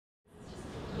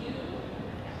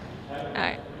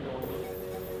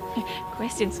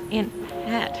questions in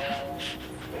hat.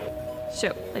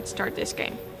 So, let's start this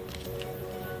game.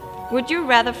 Would you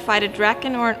rather fight a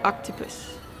dragon or an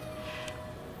octopus?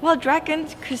 Well,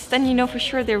 dragons, because then you know for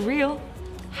sure they're real.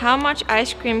 How much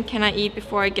ice cream can I eat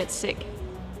before I get sick?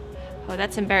 Oh,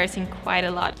 that's embarrassing quite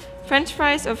a lot. French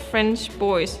fries or French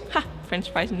boys? Ha! French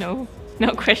fries, no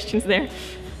questions there.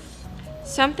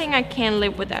 Something I can't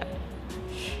live without.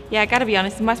 Yeah, I gotta be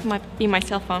honest, it must be my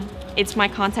cell phone. It's my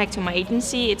contact to my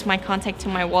agency, it's my contact to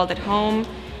my world at home,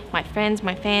 my friends,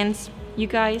 my fans, you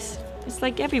guys. It's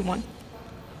like everyone.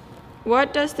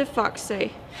 What does the fox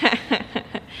say?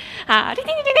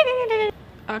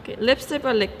 Okay, lipstick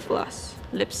or lip gloss?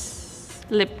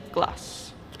 Lip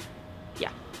gloss. Yeah,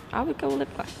 I would go lip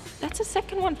gloss. That's the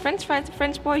second one. French fries,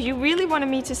 French boys. You really wanted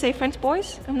me to say French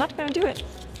boys? I'm not gonna do it.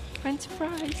 French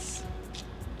fries.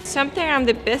 Something I'm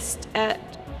the best at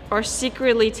or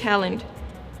secretly talented.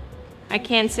 I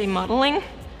can't say modeling.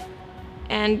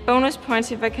 And bonus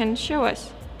points if I can show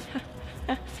us.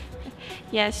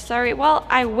 Yeah, sorry. Well,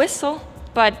 I whistle,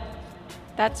 but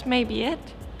that's maybe it.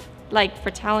 Like for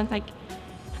talent, like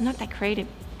I'm not that creative,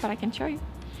 but I can show you.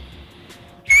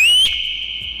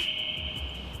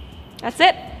 That's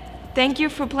it. Thank you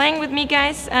for playing with me,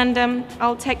 guys, and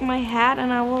I'll take my hat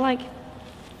and I will like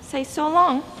say so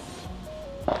long.